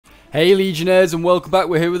Hey Legionnaires, and welcome back.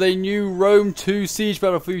 We're here with a new Rome 2 Siege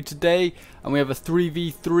battle for you today, and we have a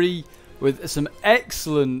 3v3 with some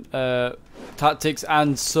excellent tactics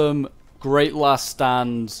and some great last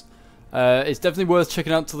stands. It's definitely worth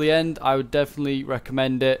checking out till the end. I would definitely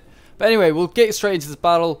recommend it. But anyway, we'll get straight into this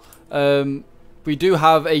battle. We do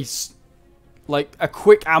have a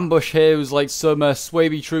quick ambush here. It was like some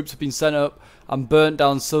Suebi troops have been sent up and burnt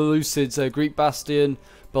down Seleucid's Greek bastion.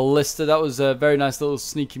 Ballista, that was a very nice little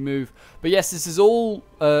sneaky move. But yes, this is all,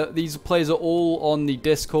 these players are all on the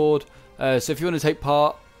Discord. So if you want to take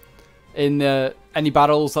part in any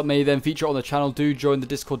battles that may then feature on the channel, do join the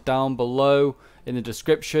Discord down below in the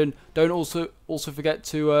description. Don't also forget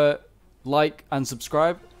to like and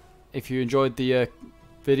subscribe if you enjoyed the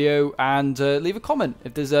video, and leave a comment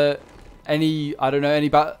if there's any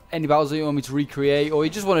battles that you want me to recreate, or you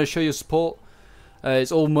just want to show your support.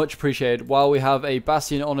 It's all much appreciated. While we have a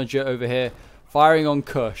Bastion Onager over here firing on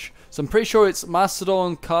Kush. So I'm pretty sure it's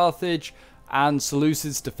Macedon, Carthage, and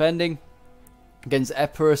Seleucids defending against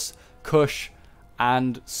Epirus, Kush,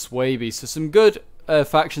 and Suebi. So some good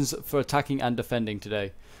factions for attacking and defending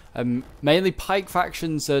today. Mainly Pike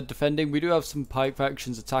factions defending. We do have some Pike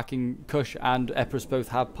factions attacking. Kush and Epirus both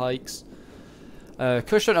have pikes.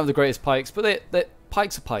 Kush don't have the greatest pikes, but they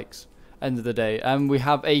pikes are pikes. End of the day. And we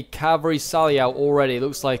have a cavalry sally out already. It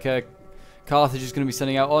looks like Carthage is going to be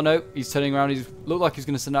sending out. Oh no, he's turning around. He's looked like he's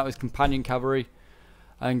going to send out his companion cavalry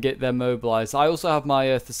and get them mobilized. I also have my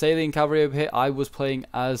Thessalian cavalry over here. I was playing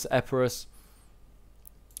as Epirus.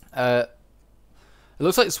 It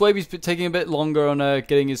looks like Suebi's taking a bit longer on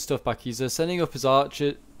getting his stuff back. He's sending up his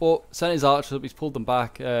archers. Well, sent his archers up. He's pulled them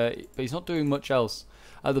back, but he's not doing much else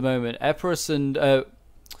at the moment. Epirus and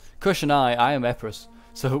Kush and I am Epirus.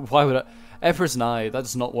 So why would Epirus and that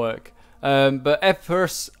does not work. But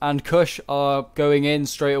Epirus and Kush are going in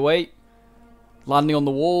straight away, landing on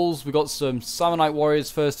the walls. We got some Samnite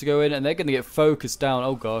warriors first to go in, and they're going to get focused down.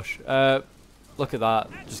 Oh gosh, look at that,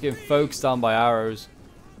 just getting focused down by arrows.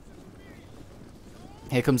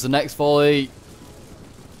 Here comes the next volley.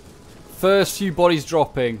 First few bodies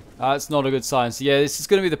dropping. That's not a good sign. So yeah, this is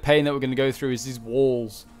going to be the pain that we're going to go through, is these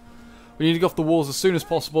walls. We need to go off the walls as soon as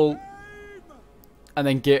possible, and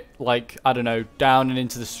then get, like, I don't know, down and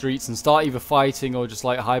into the streets and start either fighting or just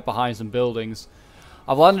like hide behind some buildings.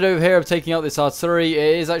 I've landed over here. I'm taking out this artillery.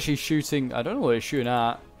 It is actually shooting. I don't know what it's shooting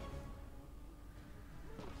at.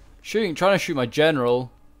 Trying to shoot my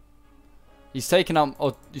general. He's taking out,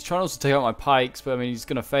 or he's trying also to take out my pikes, but I mean he's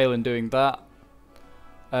gonna fail in doing that.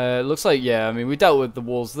 Looks like, yeah, I mean we dealt with the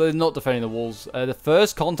walls. They're not defending the walls. The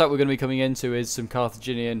first contact we're gonna be coming into is some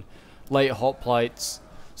Carthaginian late hoplites.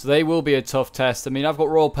 So they will be a tough test. I mean, I've got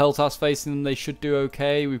Royal Peltas facing them. They should do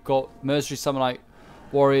okay. We've got Mercenary Samnite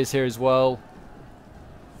warriors here as well.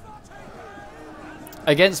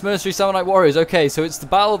 Against Mercenary Samnite warriors. Okay, so it's the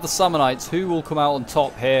Battle of the Samnites. Who will come out on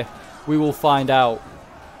top here? We will find out.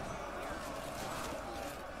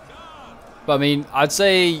 But I mean, I'd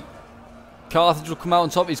say Carthage will come out on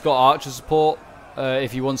top. He's got archer support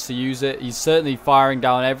if he wants to use it. He's certainly firing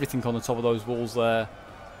down everything on the top of those walls there.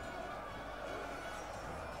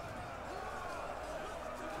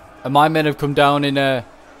 And my men have come down in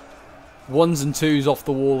ones and twos off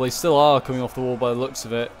the wall. They still are coming off the wall by the looks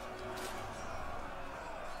of it.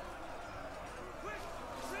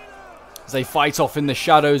 As they fight off in the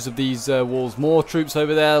shadows of these walls. More troops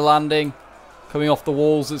over there landing. Coming off the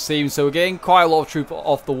walls, it seems. So we're getting quite a lot of troops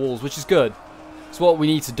off the walls, which is good. It's what we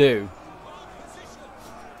need to do.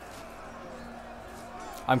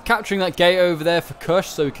 I'm capturing that gate over there for Kush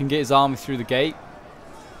so we can get his army through the gate.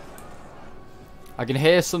 I can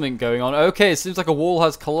hear something going on. Okay, it seems like a wall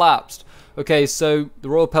has collapsed. Okay, so the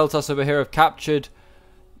Royal Peltas over here have captured,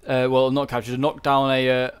 well, not captured, knocked down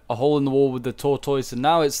a hole in the wall with the tortoise, and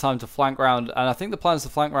now it's time to flank round. And I think the plan is to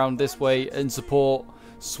flank round this way and support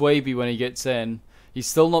Suebi when he gets in. He's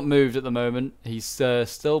still not moved at the moment. He's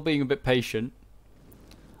still being a bit patient.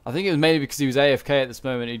 I think it was mainly because he was AFK at this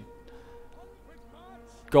moment. He'd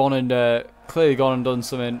gone and clearly gone and done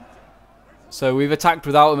something. So we've attacked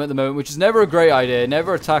without him at the moment, which is never a great idea.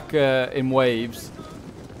 Never attack in waves.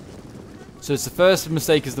 So it's the first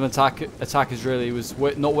mistake as the attackers really was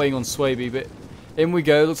not waiting on Suebi. But in we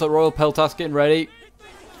go. Looks like Royal Peltas getting ready.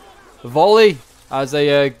 The volley as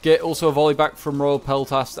they get also a volley back from Royal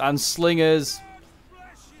Peltas and slingers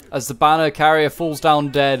as the banner carrier falls down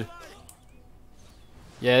dead.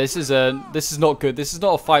 Yeah, this is not good. This is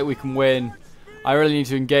not a fight we can win. I really need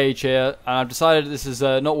to engage here, and I've decided this is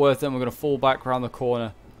not worth it, and we're going to fall back around the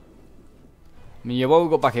corner. I mean, yeah, what we've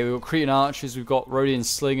got back here, we've got Cretan archers, we've got Rhodian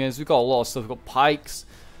slingers, we've got a lot of stuff, we've got pikes.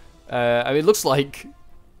 I mean, it looks like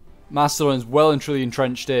Macedon is well and truly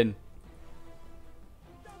entrenched in.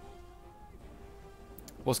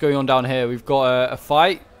 What's going on down here? We've got a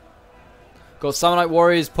fight. Got Samnite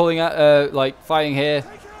warriors pulling at, like, fighting here.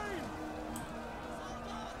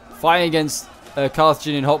 Fighting against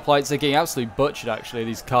Carthaginian hoplites. They're getting absolutely butchered, actually,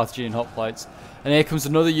 these Carthaginian hoplites. And here comes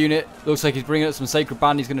another unit. Looks like he's bringing up some Sacred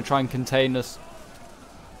Band. He's going to try and contain us.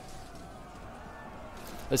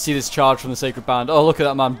 Let's see this charge from the Sacred Band. Oh, look at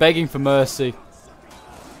that man, begging for mercy.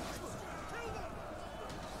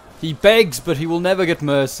 He begs, but he will never get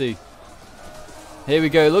mercy. Here we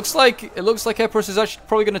go. It looks like Epirus is actually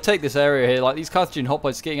probably going to take this area here. Like, these Carthaginian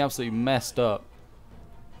hoplites are getting absolutely messed up.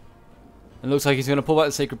 And it looks like he's going to pull back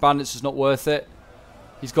the Sacred Band. It's just not worth it.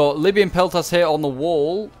 He's got Libyan Peltas here on the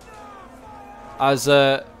wall. As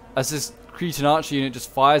this Cretan archer unit just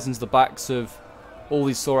fires into the backs of all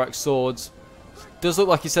these Thorax swords. Does look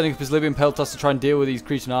like he's setting up his Libyan Peltas to try and deal with these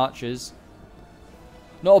Cretan archers.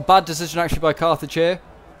 Not a bad decision actually by Carthage here.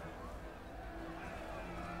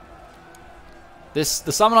 The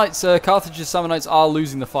Samnites, Carthage's Samnites are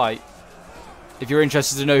losing the fight. If you're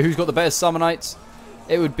interested to know who's got the better Samnites,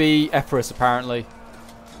 it would be Epirus apparently.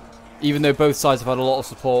 Even though both sides have had a lot of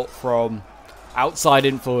support from outside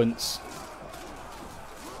influence.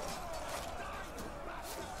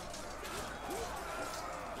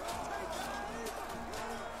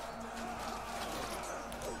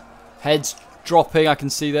 Heads dropping, I can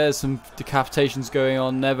see there's some decapitations going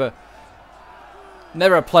on.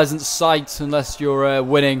 Never a pleasant sight unless you're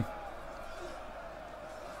winning.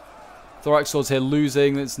 Thorax swords here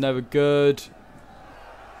losing, that's never good.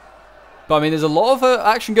 But I mean, there's a lot of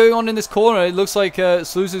action going on in this corner. It looks like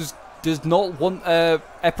Seleucus does not want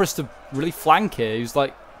Epirus to really flank here. He's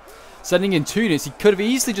like sending in 2 units. He could have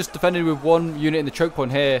easily just defended with 1 unit in the choke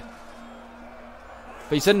point here.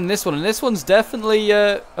 But he's sending this one, and this one's definitely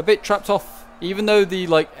a bit trapped off. Even though the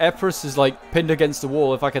Epirus is like pinned against the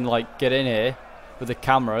wall. If I can like get in here with the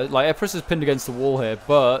camera, like Epirus is pinned against the wall here,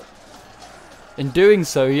 but in doing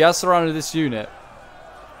so, he has surrounded this unit.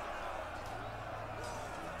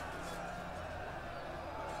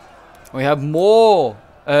 We have more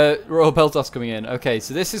Royal Peltas coming in. Okay,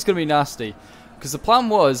 so this is going to be nasty. Because the plan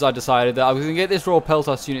was, I decided that I was going to get this Royal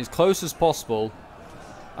Peltas unit as close as possible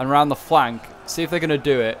and around the flank, see if they're going to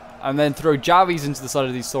do it, and then throw Javis into the side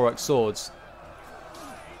of these Thorax swords.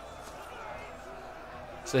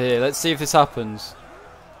 So here, let's see if this happens.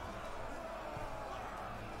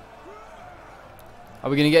 Are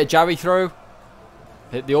we going to get a Javi throw?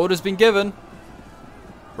 The order's been given.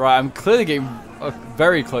 Right, I'm clearly getting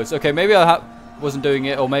very close. Okay, maybe I wasn't doing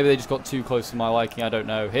it, or maybe they just got too close to my liking. I don't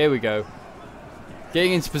know. Here we go.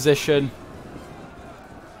 Getting into position.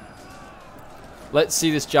 Let's see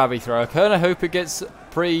this Javi throw. I kind of hope it gets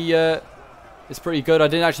pretty. It's pretty good. I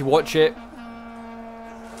didn't actually watch it.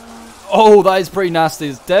 Oh, that is pretty nasty.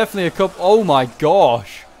 It's definitely a couple. Oh my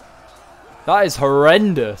gosh, that is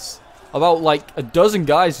horrendous. About like a dozen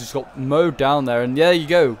guys just got mowed down there, and there you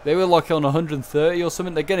go. They were like on 130 or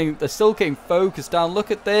something. They're still getting focused down.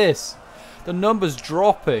 Look at this. The numbers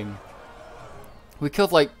dropping. We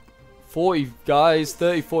killed like 40 guys,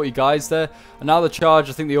 30, 40 guys there, and now the charge.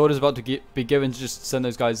 I think the order's about to be given to just send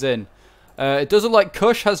those guys in. It does look like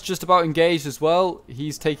Kush has just about engaged as well.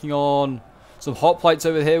 He's taking on some hoplites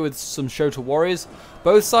over here with some Shota warriors.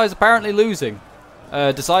 Both sides apparently losing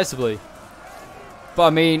decisively. But I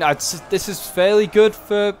mean, this is fairly good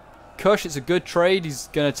for Kush. It's a good trade. He's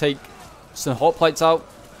going to take some hoplites out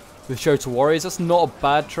with Shota warriors. That's not a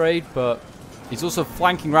bad trade, but he's also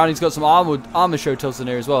flanking around. He's got some armor Shotas in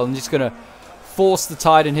here as well, and he's going to force the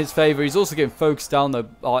tide in his favor. He's also getting focused down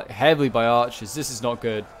though heavily by archers. This is not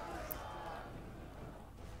good.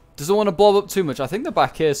 Doesn't want to blow up too much. I think they're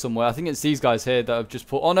back here somewhere. I think it's these guys here that have just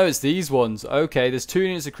put... Oh no, it's these ones. Okay, there's 2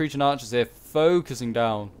 units of Cretan archers here focusing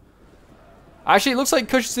down. Actually, it looks like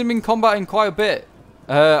Kush has been combating quite a bit.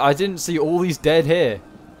 I didn't see all these dead here.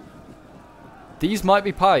 These might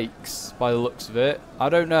be pikes by the looks of it. I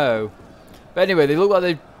don't know. But anyway, they look like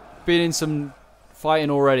they've been in some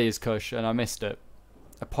fighting already as Kush, and I missed it.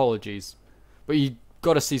 Apologies. But you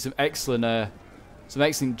got to see some excellent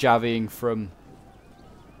javying from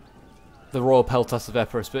the Royal Peltas of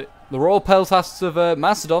Epirus. But the Royal Peltas of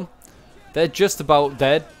Macedon, they're just about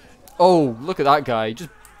dead. Oh, look at that guy.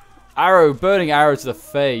 Just burning arrow to the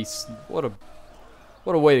face. What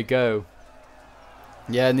a way to go.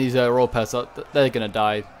 Yeah, and these Royal Peltas, they're going to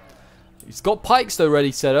die. He's got pikes though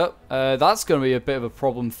ready set up. That's going to be a bit of a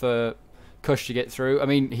problem for Kush to get through. I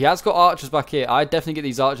mean, he has got archers back here. I'd definitely get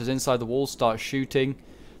these archers inside the walls, start shooting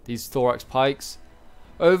these Thorax pikes.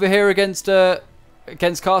 Over here against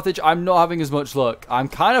Carthage, I'm not having as much luck. I'm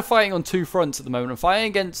kind of fighting on 2 fronts at the moment. I'm fighting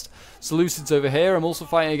against Seleucids over here. I'm also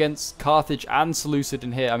fighting against Carthage and Seleucid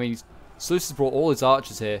in here. I mean, Seleucus brought all his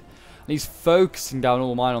archers here, and he's focusing down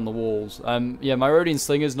all mine on the walls. Yeah, my Rhodian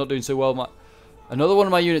Slinger's not doing so well. Another one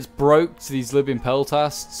of my units broke to these Libyan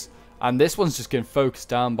Peltasts, and this one's just getting focused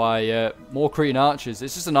down by more Cretan archers.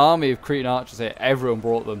 It's just an army of Cretan archers here. Everyone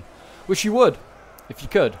brought them, which you would, if you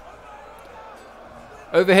could.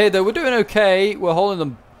 Over here, though, we're doing okay. We're holding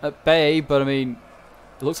them at bay, but I mean,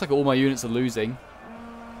 it looks like all my units are losing.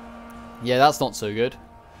 Yeah, that's not so good.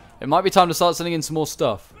 It might be time to start sending in some more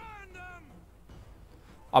stuff.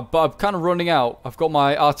 But I'm kind of running out. I've got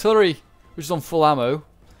my artillery, which is on full ammo.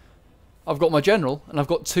 I've got my general, and I've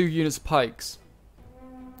got 2 units of pikes.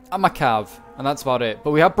 And my cav, and that's about it.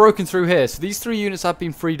 But we have broken through here, so these 3 units have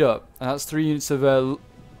been freed up. And that's 3 units of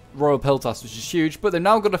Royal Peltas, which is huge. But they've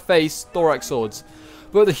now got to face thorax swords.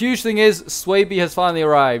 But the huge thing is, Suebi has finally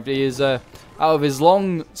arrived. He is out of his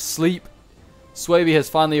long sleep. Suebi has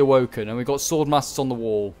finally awoken, and we've got sword masters on the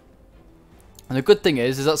wall. And the good thing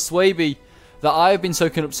is that Suebi, that I have been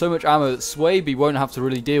soaking up so much ammo that Suebi won't have to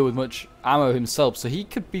really deal with much ammo himself. So he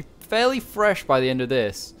could be fairly fresh by the end of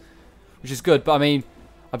this, which is good. But I mean,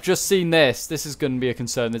 I've just seen this. This is going to be a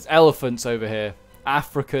concern. There's elephants over here,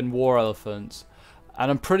 African war elephants, and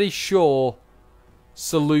I'm pretty sure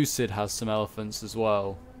Seleucid has some elephants as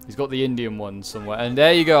well. He's got the Indian one somewhere. And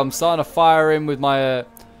there you go. I'm starting to fire in with my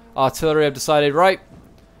artillery. I've decided, right,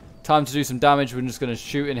 time to do some damage. We're just going to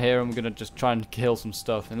shoot in here and we're going to just try and kill some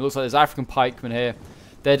stuff. And it looks like there's African pikemen here.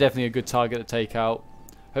 They're definitely a good target to take out.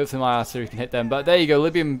 Hopefully my artillery can hit them. But there you go.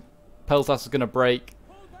 Libyan Peltas is going to break.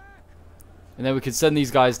 And then we can send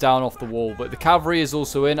these guys down off the wall. But the cavalry is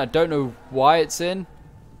also in. I don't know why it's in.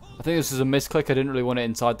 I think this is a misclick. I didn't really want it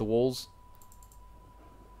inside the walls.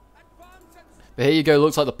 But here you go.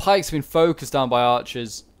 Looks like the pikes have been focused down by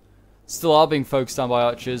archers. Still are being focused down by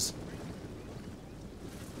archers.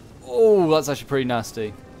 Oh, that's actually pretty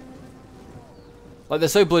nasty. Like, they're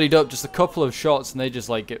so bloodied up. Just a couple of shots and they just,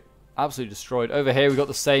 like, get absolutely destroyed. Over here, we've got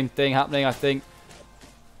the same thing happening, I think.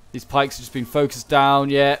 These pikes have just been focused down.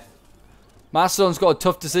 Yeah. Macedon's got a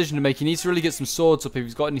tough decision to make. He needs to really get some swords up. If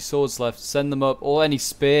he's got any swords left, send them up. Or any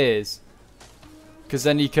spears. Because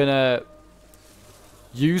then he can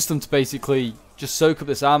use them to basically just soak up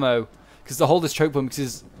this ammo. Because to hold this choke point, because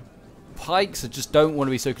his pikes just don't want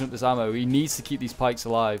to be soaking up this ammo. He needs to keep these pikes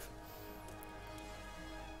alive.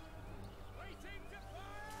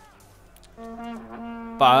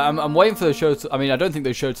 But I'm waiting for the show. I mean, I don't think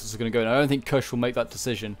those show tilts are going to go in. I don't think Kush will make that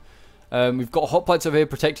decision. We've got hoplites over here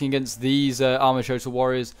protecting against these armor shotel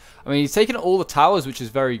warriors. I mean, he's taken all the towers, which is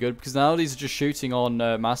very good because now these are just shooting on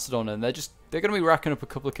Macedon, and they're going to be racking up a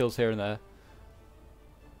couple of kills here and there.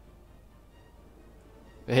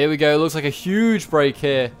 But here we go. Looks like a huge break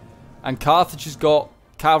here, and Carthage has got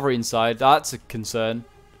cavalry inside. That's a concern.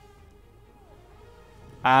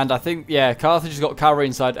 And I think, yeah, Carthage has got cavalry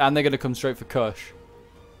inside, and they're going to come straight for Kush.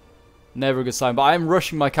 Never a good sign. But I am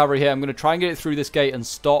rushing my cavalry here. I'm going to try and get it through this gate and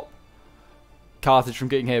stop Carthage from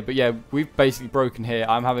getting here. But yeah, we've basically broken here.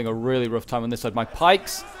 I'm having a really rough time on this side. My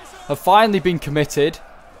pikes have finally been committed.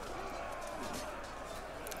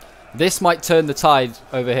 This might turn the tide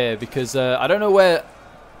over here because I don't know where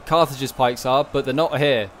Carthage's pikes are, but they're not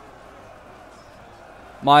here.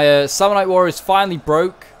 My Samnite warriors finally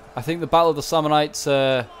broke. I think the Battle of the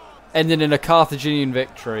Samnites ended in a Carthaginian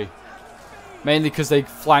victory. Mainly because they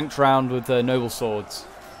flanked round with noble swords.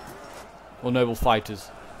 Or noble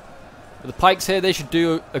fighters. But the pikes here, they should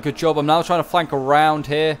do a good job. I'm now trying to flank around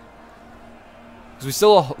here. Because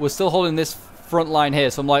we're still holding this front line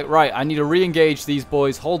here. So I'm like, right, I need to re-engage these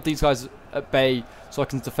boys. Hold these guys at bay so I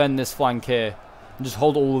can defend this flank here. And just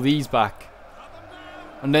hold all of these back.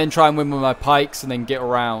 And then try and win with my pikes and then get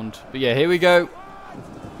around. But yeah, here we go.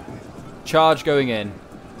 Charge going in.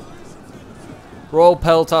 Royal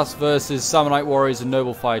Peltas versus Samnite warriors and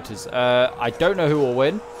noble fighters. I don't know who will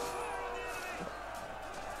win.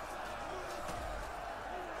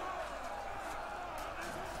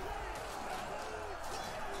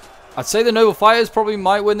 I'd say the noble fighters probably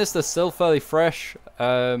might win this. They're still fairly fresh.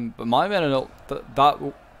 But my men are not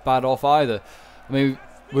that bad off either. I mean,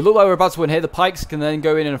 we look like we're about to win here. The pikes can then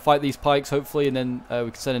go in and fight these pikes, hopefully. And then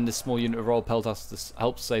we can send in this small unit of Royal Peltas to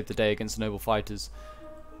help save the day against the noble fighters.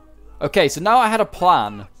 Okay, so now I had a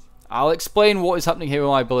plan. I'll explain what is happening here with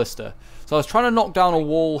my ballista. So I was trying to knock down a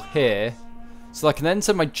wall here, so I can then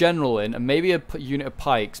send my general in, and maybe a unit of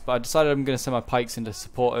pikes, but I decided I'm going to send my pikes in to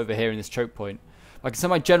support over here in this choke point. I can send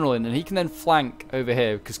my general in, and he can then flank over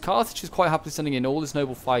here, because Carthage is quite happily sending in all his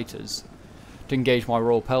noble fighters to engage my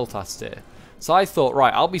Royal Peltas here. So I thought,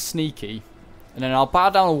 right, I'll be sneaky, and then I'll bow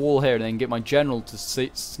down a wall here, and then get my general to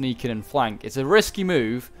sneak in and flank. It's a risky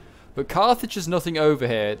move, but Carthage has nothing over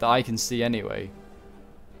here that I can see anyway.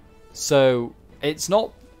 So it's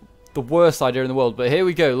not the worst idea in the world. But here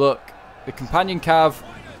we go. Look, the companion cav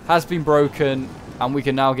has been broken, and we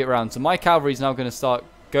can now get around. So my cavalry is now going to start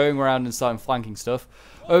going around and starting flanking stuff.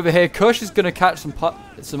 Over here, Kush is going to catch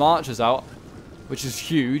some archers out, which is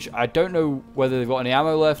huge. I don't know whether they've got any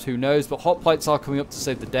ammo left. Who knows? But hoplites are coming up to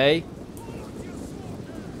save the day.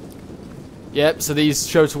 Yep, so these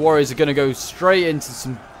Shota warriors are going to go straight into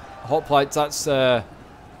some hoplites. That's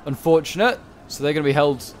unfortunate. So they're going to be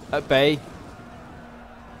held at bay.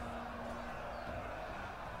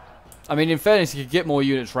 I mean, in fairness, you could get more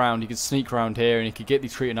units round. You could sneak around here, and you could get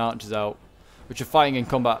these Cretan archers out, which are fighting in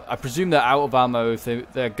combat. I presume they're out of ammo if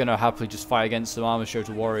they're going to happily just fight against some armor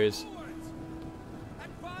Shota warriors.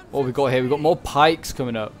 What we've got here, we've got more pikes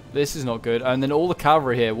coming up. This is not good. And then all the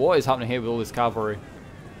cavalry here. What is happening here with all this cavalry?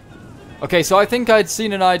 Okay, so I think I'd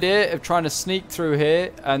seen an idea of trying to sneak through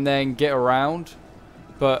here and then get around.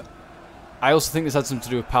 But I also think this had something to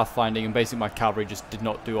do with pathfinding, and basically my cavalry just did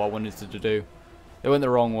not do what I wanted it to do. They went the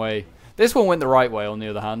wrong way. This one went the right way, on the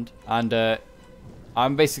other hand. And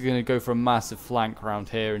I'm basically going to go for a massive flank around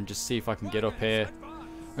here and just see if I can get up here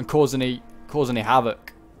and cause any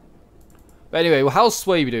havoc. But anyway, well, how's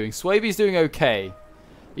Suebi doing? Suebi's doing okay.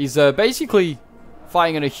 He's basically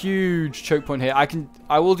fighting in a huge choke point here.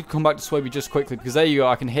 I will come back to Suebi just quickly, because there you go.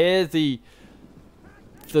 I can hear the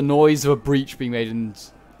noise of a breach being made, and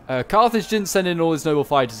Carthage didn't send in all his noble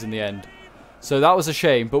fighters in the end. So that was a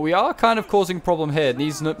shame. But we are kind of causing a problem here.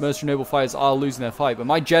 These mercenary noble fighters are losing their fight. But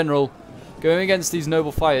my general, going against these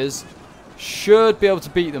noble fighters, should be able to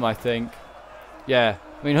beat them, I think. Yeah,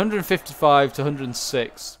 I mean 155 to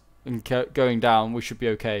 106 and going down, we should be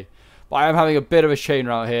okay. But I am having a bit of a chain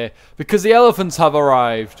rout here because the elephants have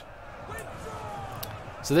arrived.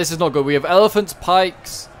 So this is not good. We have elephants,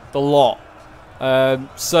 pikes, the lot.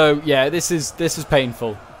 So yeah, this is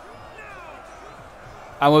painful.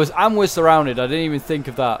 And we're surrounded. I didn't even think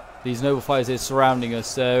of that. These noble fighters here surrounding us.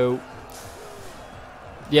 So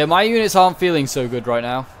yeah, my units aren't feeling so good right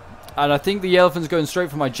now. And I think the elephant's going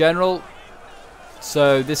straight for my general.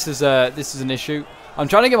 So this is an issue. I'm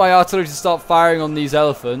trying to get my artillery to start firing on these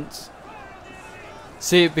elephants.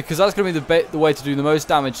 See, because that's going to be the way to do the most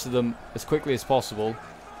damage to them as quickly as possible.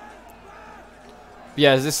 But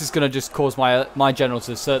yeah, this is going to just cause my general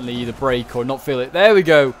to certainly either break or not feel it. There we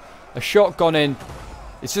go. A shot gone in.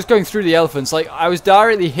 It's just going through the elephants. Like, I was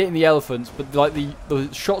directly hitting the elephants, but like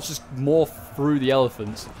the shots just morph through the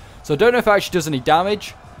elephants. So I don't know if it actually does any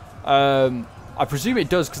damage. I presume it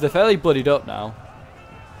does, because they're fairly bloodied up now.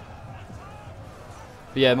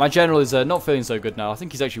 But yeah, my general is not feeling so good now. I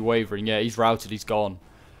think he's actually wavering. Yeah, he's routed. He's gone.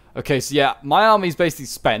 Okay, so yeah, my army's basically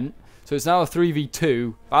spent. So it's now a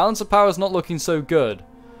 3v2. Balance of power is not looking so good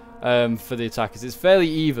for the attackers. It's fairly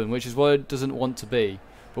even, which is what it doesn't want to be.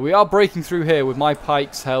 But we are breaking through here with my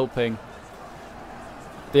pikes helping.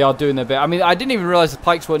 They are doing their bit. I mean, I didn't even realize the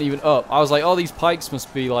pikes weren't even up. I was like, oh, these pikes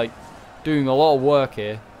must be like doing a lot of work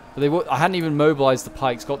here. But I hadn't even mobilized the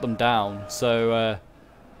pikes, got them down. So I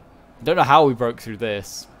don't know how we broke through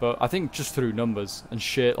this, but I think just through numbers and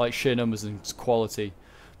sheer numbers and quality.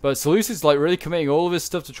 But Seleucus like really committing all of his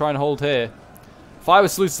stuff to try and hold here. If I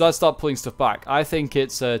was Seleucus, I'd start pulling stuff back. I think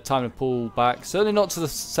it's time to pull back. Certainly not to the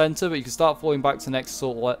center, but you can start falling back to the next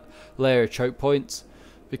sort of layer of choke points.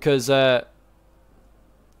 Because, well,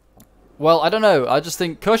 I don't know. I just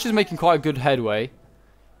think Kush is making quite a good headway.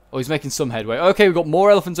 Oh, he's making some headway. Okay, we've got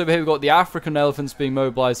more elephants over here. We've got the African elephants being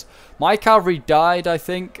mobilized. My cavalry died, I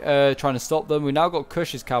think, trying to stop them. We now got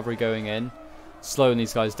Kush's cavalry going in, slowing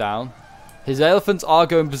these guys down. His elephants are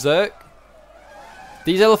going berserk.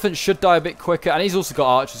 These elephants should die a bit quicker. And he's also got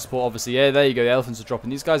archer support, obviously. Yeah, there you go. The elephants are dropping.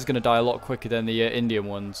 These guys are going to die a lot quicker than the Indian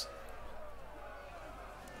ones.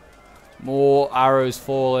 More arrows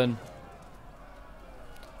falling.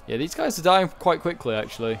 Yeah, these guys are dying quite quickly,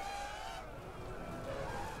 actually.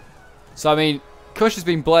 So, I mean, Kush has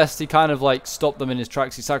been blessed. He kind of, like, stopped them in his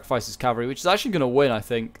tracks. He sacrificed his cavalry, which is actually going to win, I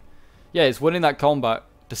think. Yeah, it's winning that combat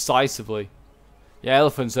decisively. Yeah,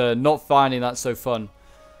 elephants are not finding that so fun.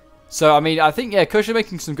 So, I mean, I think, yeah, Kush is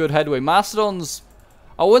making some good headway. Macedon's,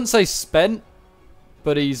 I wouldn't say spent,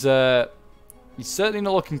 but he's certainly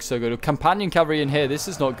not looking so good. Companion cavalry in here. This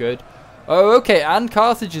is not good. Oh, okay, and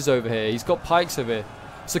Carthage is over here. He's got pikes over here.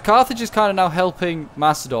 So Carthage is kind of now helping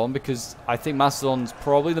Macedon, because I think Macedon's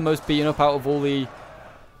probably the most beaten up out of all the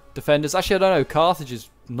defenders. Actually, I don't know. Carthage has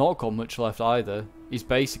not got much left either. He's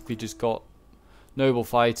basically just got noble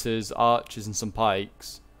fighters, archers, and some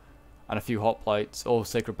pikes. And a few hoplites or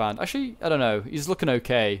sacred band. Actually, I don't know. He's looking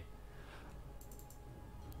okay.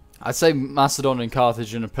 I'd say Macedon and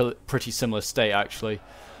Carthage are in a pretty similar state, actually.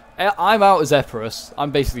 I'm out as Epirus.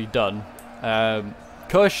 I'm basically done.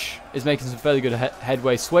 Kush is making some fairly good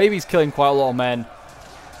headway. Suebi's killing quite a lot of men.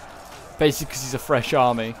 Basically because he's a fresh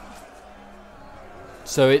army.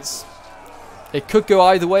 So it could go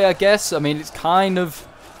either way, I guess. I mean, it's kind of...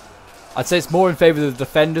 I'd say it's more in favour of the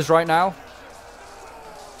defenders right now.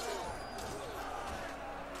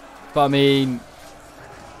 But I mean...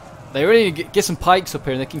 They really need to get some pikes up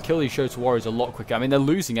here and they can kill these Shoto warriors a lot quicker. I mean, they're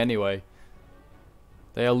losing anyway.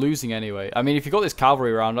 They are losing anyway. I mean, if you've got this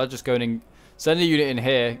cavalry around, I'd just go in and send a unit in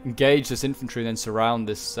here, engage this infantry, and then surround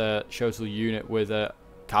this Shoto unit with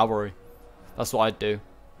cavalry. That's what I'd do.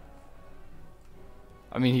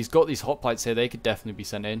 I mean, he's got these hoplites here. They could definitely be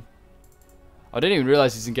sent in. I didn't even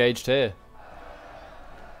realise he's engaged here.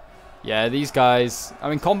 Yeah, these guys... I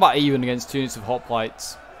mean, combat even against 2 units of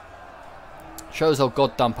hoplites. Shows how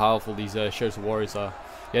goddamn powerful these Shoto warriors are.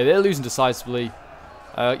 Yeah, they're losing decisively.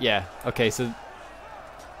 Yeah, okay, so...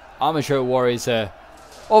 Armored Shoto warriors are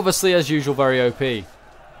obviously, as usual, very OP.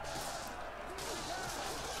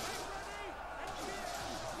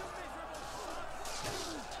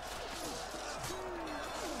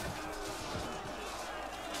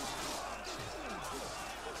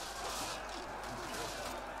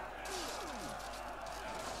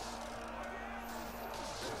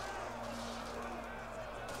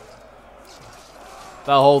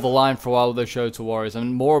 They'll hold the line for a while with those Shoto warriors,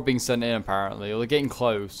 and more are being sent in apparently, or they're getting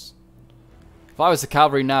close. If I was the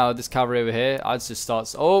cavalry now, this cavalry over here, I'd just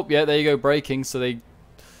start... Oh, yeah, there you go, breaking, so they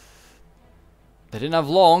didn't have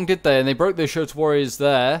long, did they? And they broke those Shoto warriors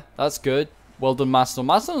there. That's good. Well done, Mastodon.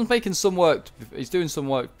 Mastodon's making some work. He's doing some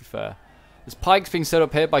work, to be fair. There's pikes being set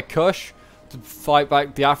up here by Kush to fight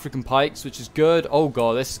back the African pikes, which is good. Oh,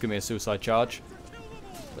 God, this is going to be a suicide charge.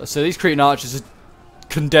 So these Cretan archers have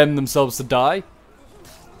condemned themselves to die.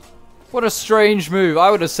 What a strange move.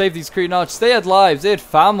 I would have saved these Cretan archers. They had lives. They had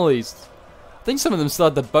families. I think some of them still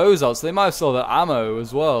had their bows out, so they might have still had their ammo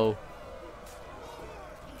as well.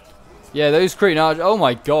 Yeah, those Cretan archers... Oh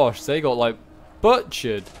my gosh, they got, like,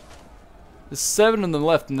 butchered. There's 7 of them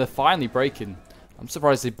left, and they're finally breaking. I'm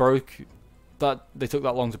surprised they broke... that they took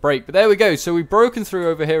that long to break. But there we go. So we've broken through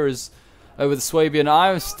over here as... over the Suebian.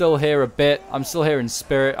 I'm still here a bit. I'm still here in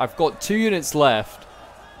spirit. I've got 2 units left.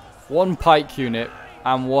 1 pike unit.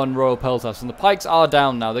 And 1 Royal Peltas. And the pikes are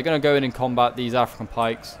down now. They're going to go in and combat these African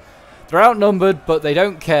pikes. They're outnumbered, but they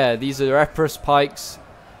don't care. These are Epirus pikes.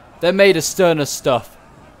 They're made of sterner stuff.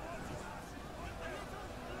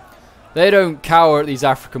 They don't cower at these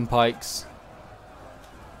African pikes.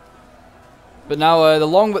 But now the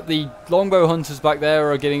longbow hunters back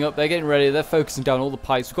there are getting up. They're getting ready. They're focusing down all the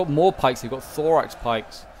pikes. We've got more pikes. We've got thorax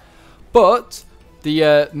pikes. But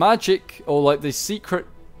the magic, or like the secret...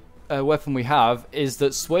 weapon we have is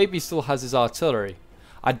that Suebi still has his artillery.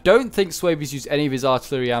 I don't think Suebi's used any of his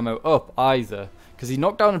artillery ammo up either, because he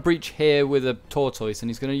knocked down a breach here with a tortoise, and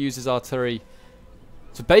he's going to use his artillery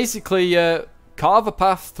to basically carve a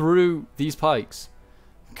path through these pikes,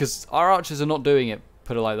 because our archers are not doing it,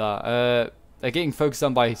 put it like that. They're getting focused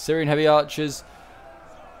on by Syrian heavy archers.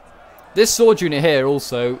 This sword unit here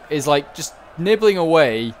also is like just nibbling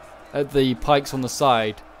away at the pikes on the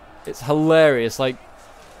side. It's hilarious. Like,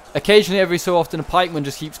 occasionally, every so often, a pikeman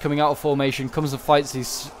just keeps coming out of formation, comes and fights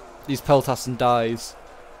these Peltas and dies.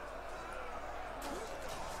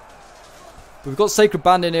 We've got Sacred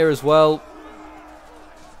Band in here as well.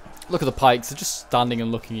 Look at the pikes; they're just standing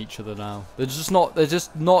and looking at each other now. They're just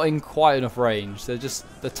not in quite enough range. They're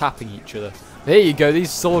tapping each other. There you go.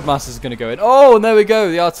 These sword masters are going to go in. Oh, and there we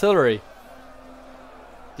go. The artillery.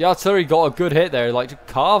 The artillery got a good hit there, like to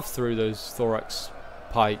carve through those thorax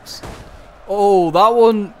pikes. Oh, that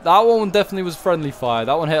one definitely was friendly fire.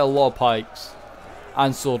 That one hit a lot of pikes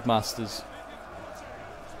and sword masters.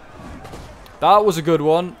 That was a good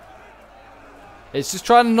one. It's just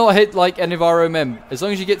trying to not hit like any of our own men. As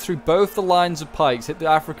long as you get through both the lines of pikes, hit the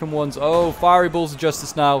African ones. Oh, fiery balls of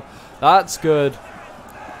justice now. That's good.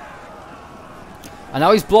 And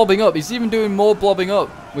now he's blobbing up. He's even doing more blobbing up,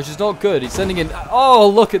 which is not good. He's sending in... Oh,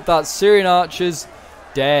 look at that. Syrian archers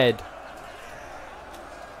dead.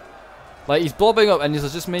 Like, he's blobbing up, and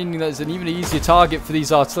it's just meaning that it's an even easier target for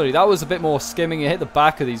these artillery. That was a bit more skimming. It hit the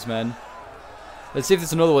back of these men. Let's see if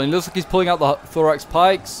there's another one. It looks like he's pulling out the thorax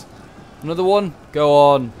pikes. Another one. Go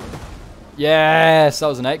on. Yes, that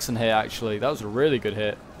was an excellent hit, actually. That was a really good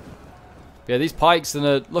hit. Yeah, these pikes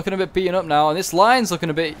are looking a bit beaten up now, and this line's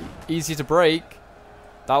looking a bit easy to break.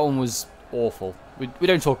 That one was awful. We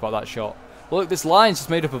don't talk about that shot. But look, this line's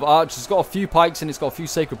just made up of archers. It's got a few pikes in it. It's got a few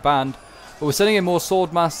Sacred Band. But we're sending in more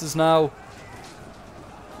sword masters now.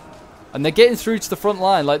 And they're getting through to the front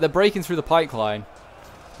line. Like, they're breaking through the pike line.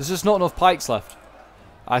 There's just not enough pikes left.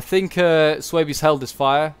 I think Suebi's held his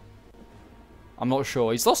fire. I'm not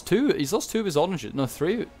sure. He's lost two. He's lost 2 of his onagers. No,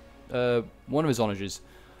 3. One of his onagers.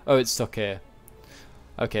 Oh, it's stuck here.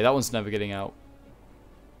 Okay, that one's never getting out.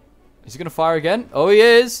 Is he going to fire again? Oh, he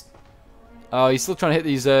is. Oh, he's still trying to hit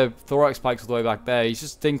these thorax pikes all the way back there. He's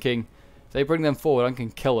just thinking, if they bring them forward, I can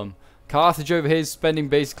kill him. Carthage over here is spending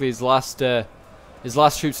basically his last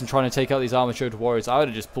troops and trying to take out these armor-shouldered warriors. I would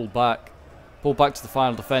have just pulled back. Pulled back to the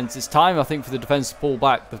final defense. It's time, I think, for the defense to pull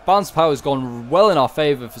back. The balance of power has gone well in our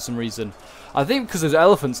favor for some reason. I think because the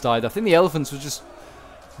elephants died. I think the elephants was just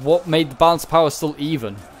what made the balance of power still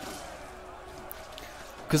even.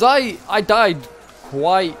 Because I died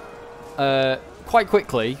quite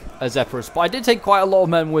quickly as Epirus, but I did take quite a lot of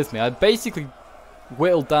men with me. I basically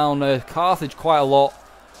whittled down Carthage quite a lot,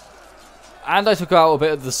 and I took out a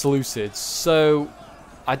bit of the Seleucids. So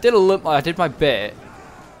I did my bit.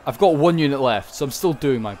 I've got 1 unit left, so I'm still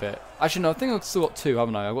doing my bit. Actually, no, I think I've still got 2,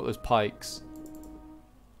 haven't I? I've got those pikes.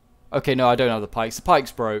 Okay, no, I don't have the pikes. The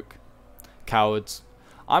pikes broke. Cowards.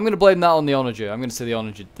 I'm going to blame that on the Onager. I'm going to say the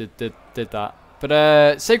Onager did that.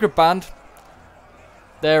 But Sacred Band,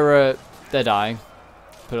 they're dying.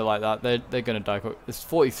 Put it like that. They're going to die. There's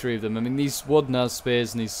 43 of them. I mean, these Woodnaz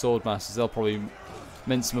spears and these sword masters, they'll probably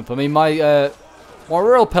mince them up. I mean, my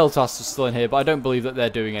Royal Peltas are still in here, but I don't believe that they're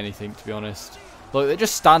doing anything, to be honest. Look, they're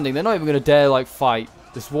just standing. They're not even going to dare, like, fight.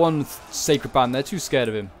 This one Sacred Band, they're too scared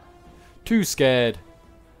of him. Too scared.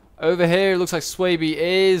 Over here, it looks like Suebi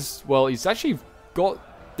is... Well, he's actually got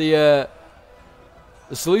the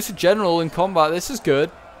Seleucid General in combat. This is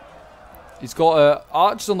good. He's got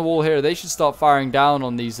archers on the wall here. They should start firing down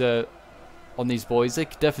on these boys. They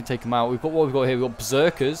could definitely take them out. We've got what we've got here. We've got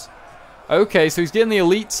Berserkers. Okay, so he's getting the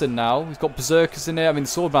elites in now. He's got Berserkers in there. I mean, the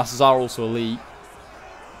Swordmasters are also elite.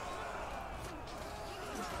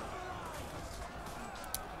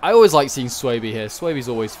 I always like seeing Suebi here. Suebi's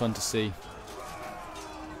always fun to see.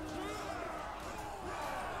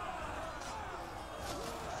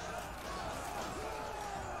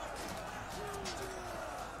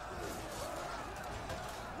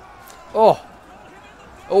 Oh!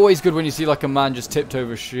 Always good when you see like a man just tipped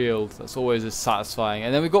over a shield. That's always as satisfying.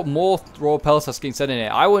 And then we've got more Royal Peltas getting sent in here.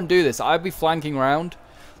 I wouldn't do this. I'd be flanking around.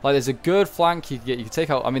 Like there's a good flank you can get. You can take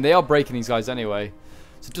out... I mean, they are breaking these guys anyway.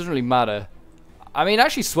 So it doesn't really matter. I mean,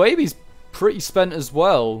 actually, Suebi's pretty spent as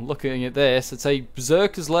well, looking at this. I'd say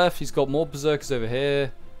Berserkers left. He's got more Berserkers over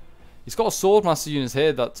here. He's got a Swordmaster unit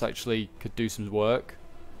here that's actually could do some work.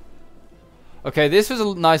 Okay, this was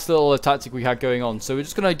a nice little tactic we had going on. So we're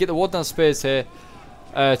just going to get the Woodnaz Spears here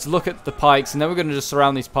to look at the pikes. And then we're going to just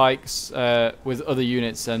surround these pikes with other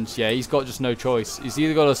units. And yeah, he's got just no choice. He's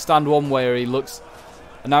either got to stand one way or he looks...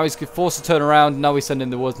 And now he's forced to turn around. And now we send in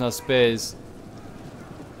the Woodnaz Spears.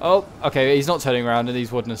 Oh, okay, he's not turning around and these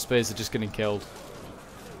Woodnaz Spears are just getting killed.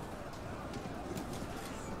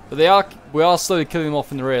 But we are slowly killing them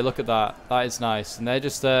off in the rear. Look at that. That is nice. And they're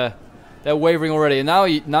just, they're wavering already. And now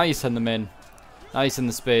you send them in. Now you send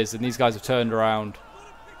the spears and these guys have turned around.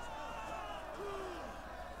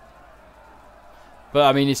 But,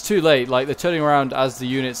 I mean, it's too late. Like, they're turning around as the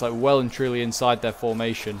unit's, like, well and truly inside their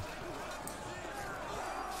formation.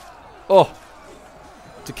 Oh!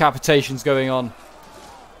 Decapitation's going on.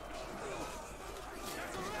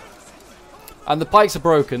 And the pikes are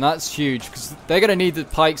broken. That's huge because they're going to need the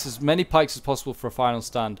pikes, as many pikes as possible for a final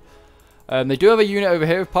stand. They do have a unit over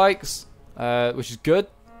here with pikes, which is good.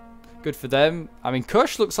 Good for them. I mean,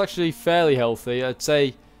 Kush looks actually fairly healthy. I'd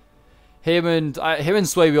say him and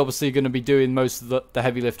Suebi obviously are going to be doing most of the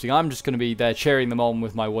heavy lifting. I'm just going to be there cheering them on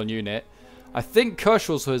with my one unit. I think Kush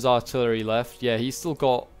also has artillery left. Yeah, he's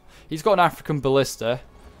got an African ballista.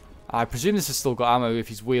 I presume this has still got ammo if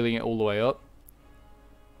he's wheeling it all the way up.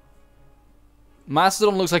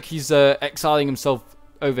 Mastodon looks like he's exiling himself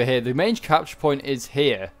over here. The main capture point is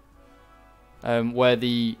here, where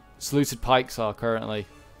the Seleucid pikes are currently.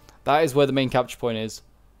 That is where the main capture point is.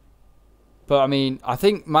 But I mean, I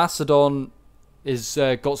think Mastodon is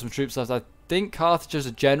got some troops left. I think Carthage has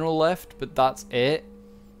a general left, but that's it.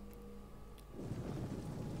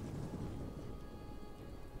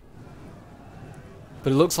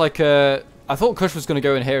 But it looks like I thought Kush was going to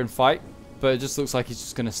go in here and fight. But it just looks like he's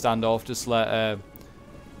just going to stand off. Just let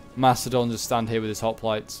Mastodon just stand here with his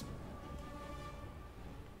hoplites.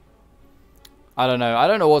 I don't know. I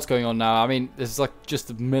don't know what's going on now. I mean, there's like just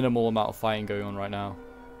a minimal amount of fighting going on right now.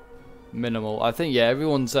 Minimal. I think, yeah,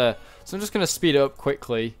 everyone's... so I'm just going to speed it up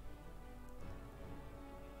quickly.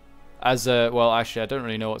 As, well, actually, I don't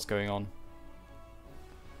really know what's going on.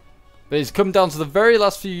 But it's come down to the very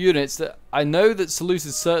last few units that I know that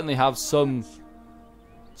Seleucids certainly have something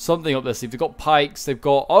up their sleeve. They've got pikes. They've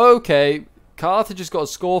got... Oh, okay. Carthage has got a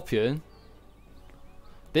scorpion.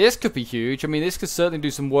 This could be huge. I mean, this could certainly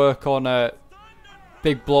do some work on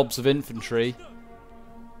big blobs of infantry.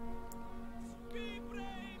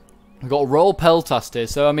 We've got a Royal Peltast here,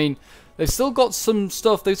 so I mean, they've still got some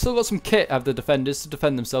stuff. They've still got some kit, have the defenders, to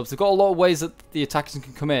defend themselves. They've got a lot of ways that the attackers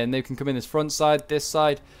can come in. They can come in this front side, this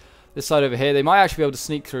side over here. They might actually be able to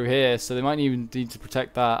sneak through here, so they might even need to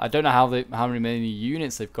protect that. I don't know how many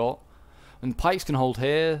units they've got. And the pikes can hold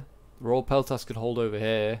here. The Royal Peltast could hold over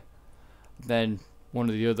here. Then one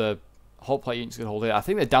of the other hoplite units could hold here. I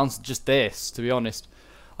think they're down to just this, to be honest.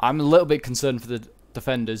 I'm a little bit concerned for the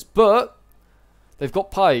defenders, but they've got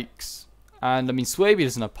pikes. And, I mean, Suebi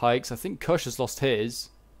doesn't have pikes. I think Kush has lost his.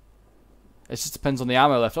 It just depends on the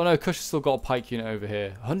ammo left. Oh, no, Kush has still got a pike unit over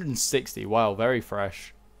here. 160. Wow, very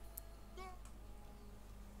fresh.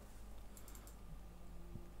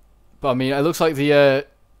 But, I mean, it looks like the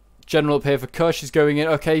general up here for Kush is going in.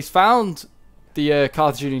 Okay, he's found the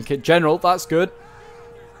Carthaginian kit general. That's good.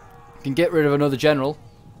 Can get rid of another general.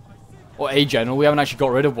 Or a general. We haven't actually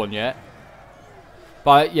got rid of one yet.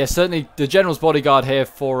 But, yeah, certainly the general's bodyguard here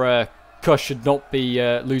for Kush should not be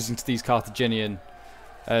losing to these Carthaginian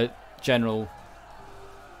general.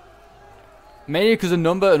 Mainly because of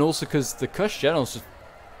number and also because the Kush general's just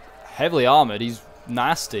heavily armoured. He's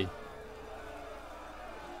nasty.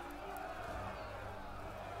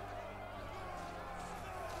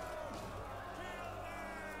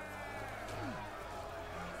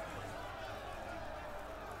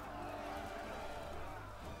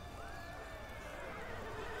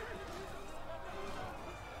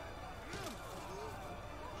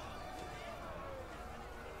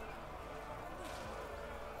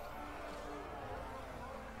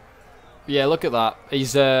 Yeah, look at that.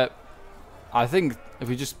 He's, I think if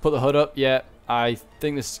we just put the HUD up, yeah, I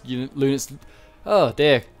think this unit's, oh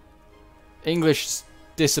dear. English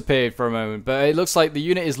disappeared for a moment, but it looks like the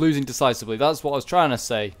unit is losing decisively. That's what I was trying to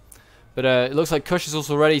say. But it looks like Kush is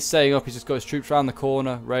also ready, setting up. He's just got his troops around the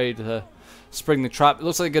corner, ready to spring the trap. It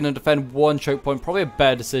looks like they're going to defend one choke point. Probably a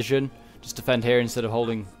better decision. Just defend here instead of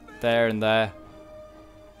holding there and there.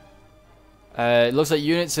 It looks like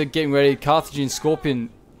units are getting ready. Carthaginian Scorpion,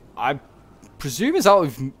 I presume is out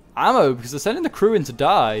of ammo because they're sending the crew in to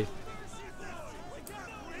die.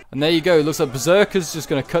 And there you go. It looks like Berserker's just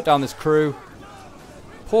going to cut down this crew.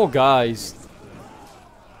 Poor guys.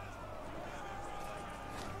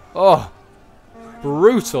 Oh,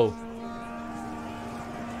 brutal.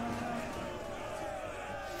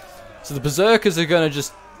 So the Berserkers are going to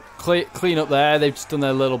just clean up there. They've just done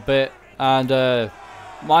their little bit. And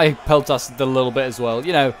my Peltast did a little bit as well.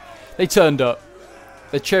 You know, they turned up.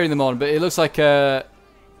 They're cheering them on, but it looks like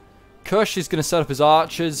Kush is going to set up his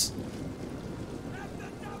archers.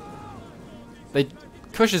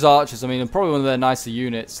 Kush's archers, I mean, are probably one of their nicer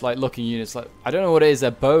units, like looking units. Like, I don't know what it is.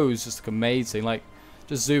 Their bows just look amazing. Like,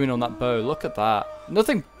 just zoom in on that bow. Look at that.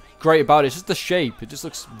 Nothing great about it. It's just the shape. It just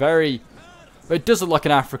looks very. It does look like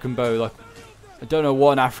an African bow. Like, I don't know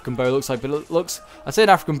what an African bow looks like, but it looks. I say an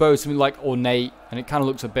African bow is something like ornate, and it kind of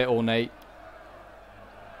looks a bit ornate.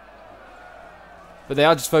 But they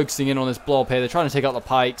are just focusing in on this blob here. They're trying to take out the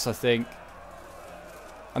pikes, I think.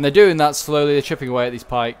 And they're doing that slowly. They're chipping away at these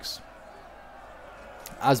pikes.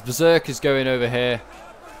 As Berserk is going over here.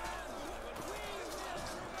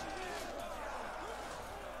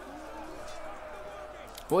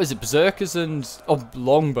 What is it? Berserkers and... oh,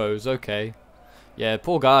 longbows. Okay. Yeah,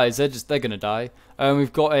 poor guys. They're going to die.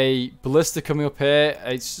 We've got a Ballista coming up here.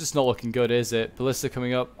 It's just not looking good, is it? Ballista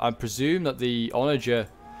coming up. I presume that the Onager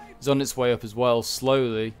is on its way up as well,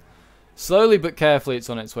 slowly. Slowly but carefully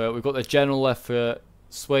it's on its way up. We've got the general left for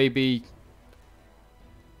Suebi.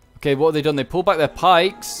 Okay, what have they done? They pulled back their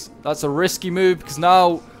pikes. That's a risky move because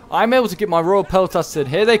now I'm able to get my Royal Peltast in.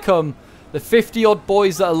 Here they come. The 50-odd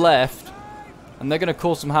boys that are left. And they're going to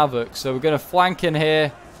cause some havoc. So we're going to flank in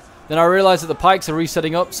here. Then I realise that the pikes are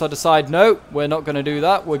resetting up. So I decide, no, we're not going to do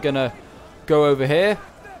that. We're going to go over here.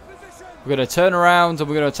 We're going to turn around and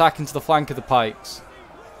we're going to attack into the flank of the pikes.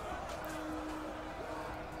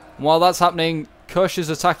 While that's happening, Kush is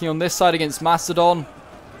attacking on this side against Macedon.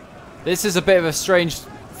 This is a bit of a strange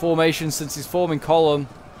formation since he's forming column.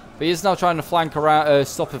 But he is now trying to flank around,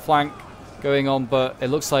 stop the flank going on. But it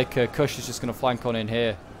looks like Kush is just going to flank on in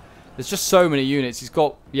here. There's just so many units. He's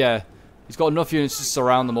got, yeah, he's got enough units to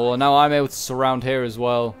surround them all. And now I'm able to surround here as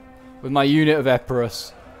well with my unit of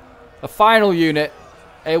Epirus. A final unit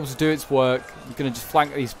able to do its work. We're going to just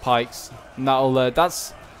flank these pikes. And that'll,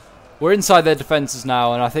 we're inside their defences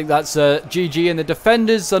now, and I think that's GG. And the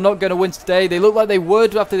defenders are not going to win today. They look like they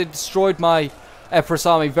would after they destroyed my Epirus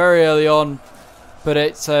army very early on. But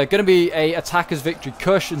it's going to be a attacker's victory.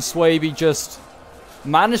 Kush and Suebi just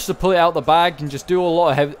managed to pull it out the bag and just do a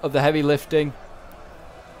lot of the heavy lifting.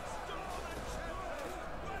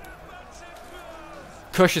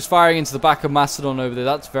 Kush is firing into the back of Macedon over there.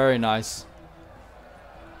 That's very nice.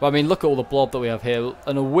 But I mean, look at all the blob that we have here.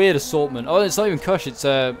 And a weird assortment. Oh, it's not even Kush. It's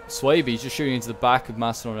Suebi. He's just shooting into the back of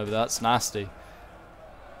Macedon over there. That's nasty.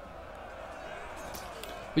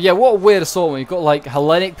 But yeah, what a weird assortment. You've got like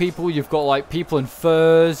Hellenic people. You've got like people in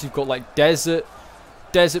furs. You've got like desert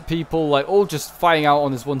people. Like all just fighting out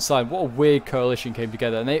on this one side. What a weird coalition came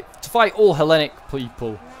together. And they to fight all Hellenic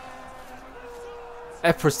people.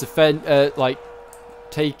 Epirus defend like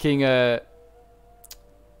taking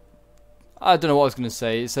I don't know what I was going to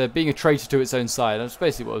say. It's being a traitor to its own side. That's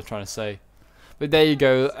basically what I was trying to say. But there you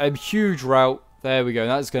go. A huge rout. There we go.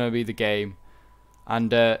 That's going to be the game.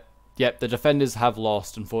 And yep, the defenders have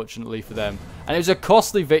lost, unfortunately for them. And it was a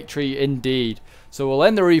costly victory indeed. So we'll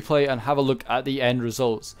end the replay and have a look at the end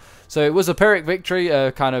results. So it was a Pyrrhic victory.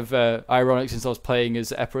 Kind of ironic since I was playing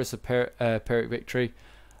as Epirus, a Pyrrhic victory.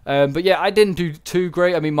 But yeah, I didn't do too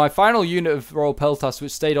great. I mean, my final unit of Royal Peltas,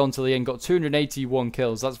 which stayed on till the end, got 281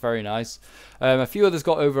 kills. That's very nice. A few others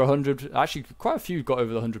got over 100. Actually, quite a few got over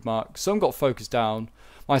the 100 mark. Some got focused down.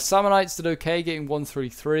 My Sammonites did okay, getting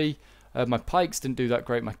 133. My Pikes didn't do that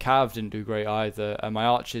great. My Cav didn't do great either. And my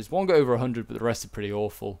Archers, one got over 100, but the rest are pretty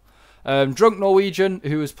awful. Drunk Norwegian,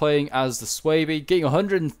 who was playing as the Suebi, getting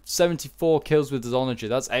 174 kills with his Onager.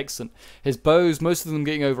 That's excellent. His bows, most of them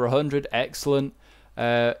getting over 100. Excellent.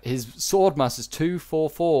 His sword mass is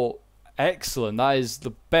 244. Excellent. That is the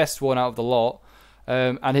best one out of the lot.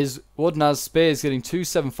 And his Woodnaz spears getting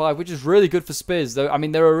 275, which is really good for spears. Though I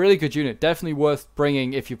mean, they're a really good unit. Definitely worth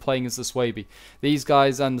bringing if you're playing as the Suebi. These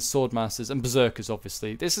guys and the sword masters and berserkers,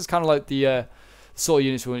 obviously. This is kind of like the sort of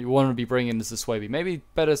units you want to be bringing as the Suebi. Maybe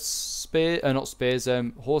better spear, not spears,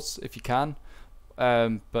 horse if you can.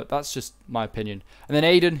 But that's just my opinion. And then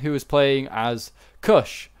Aiden, who was playing as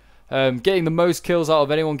Kush. Getting the most kills out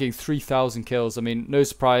of anyone, getting 3,000 kills. I mean, no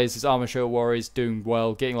surprise, his Armor Show Warriors doing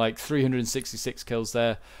well, getting like 366 kills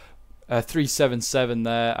there, 377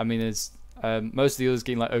 there. I mean, there's most of the others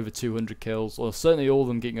getting like over 200 kills, or certainly all of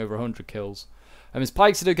them getting over 100 kills. His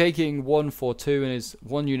Pikes did okay, getting 142, and his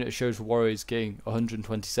one unit of Shows for Warriors getting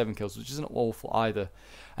 127 kills, which isn't awful either.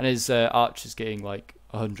 And his Archers getting like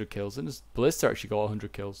 100 kills, and his Ballista actually got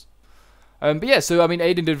 100 kills. But yeah, so I mean,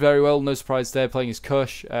 Aiden did very well, no surprise there, playing his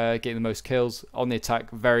Kush, getting the most kills on the attack,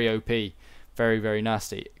 very OP, very, very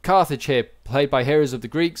nasty. Carthage here, played by Heroes of the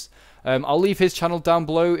Greeks. I'll leave his channel down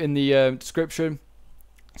below in the description,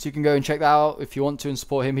 so you can go and check that out if you want to and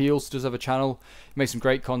support him. He also does have a channel, he makes some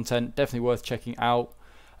great content, definitely worth checking out.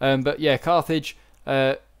 But yeah, Carthage,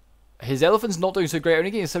 his elephant's not doing so great, only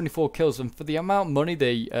getting 74 kills, and for the amount of money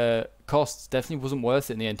they cost, definitely wasn't worth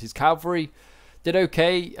it in the end. His cavalry did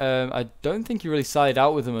okay. I don't think he really sided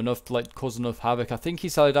out with them enough to like cause enough havoc. I think he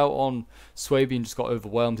sided out on Suebi and just got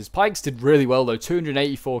overwhelmed. His Pikes did really well though,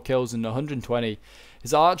 284 kills and 120.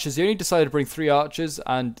 His Archers, he only decided to bring 3 Archers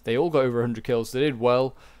and they all got over 100 kills, so they did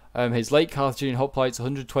well. His late Carthaginian Hoplites,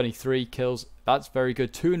 123 kills, that's very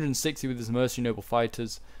good. 260 with his Mercenary Noble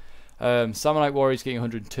Fighters. Sammonite Warriors getting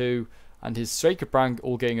 102, and his Straker Brand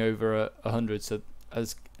all getting over 100, so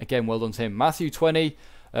as again, well done to him. Matthew 20,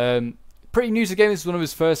 pretty new to the game. This is one of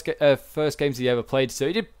his first games he ever played, so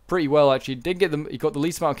he did pretty well actually. He got the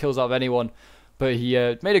least amount of kills out of anyone, but he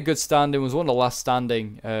made a good stand and was one of the last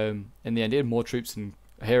standing in the end. He had more troops and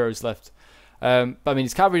heroes left. But I mean,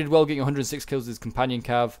 his cavalry did well, getting 106 kills with his companion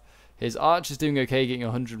cav. His Archers doing okay, getting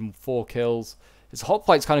 104 kills. His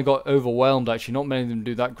Hoplites kind of got overwhelmed actually. Not many of them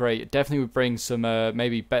do that great. It definitely would bring some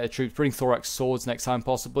maybe better troops. Bring Thorax Swords next time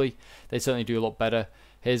possibly. They certainly do a lot better.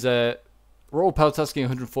 His Royal Peltas getting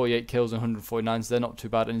 148 kills and 149, so they're not too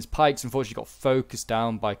bad. And his Pikes, unfortunately, got focused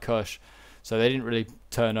down by Kush, so they didn't really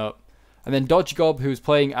turn up. And then Dodgy Gob, who was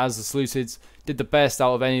playing as the Seleucids, did the best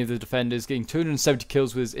out of any of the defenders, getting 270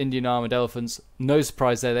 kills with his Indian Armoured Elephants. No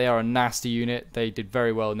surprise there, they are a nasty unit. They did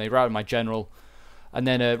very well, and they routed my general. And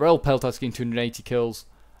then Royal Peltas getting 280 kills,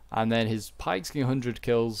 and then his Pikes getting 100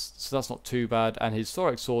 kills, so that's not too bad. And his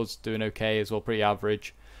Thorax Swords doing okay as well, pretty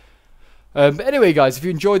average. But anyway, guys, if you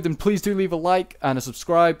enjoyed them, please do leave a like and a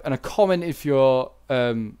subscribe and a comment if you're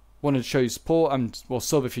wanted to show your support, and well,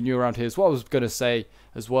 sub if you're new around here is what I was going to say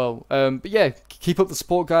as well. But yeah, keep up the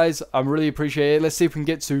support, guys. I really appreciate it. Let's see if we can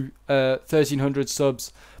get to 1,300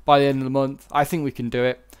 subs by the end of the month. I think we can do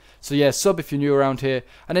it. So yeah, sub if you're new around here.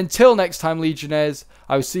 And until next time, Legionnaires,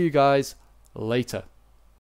 I will see you guys later.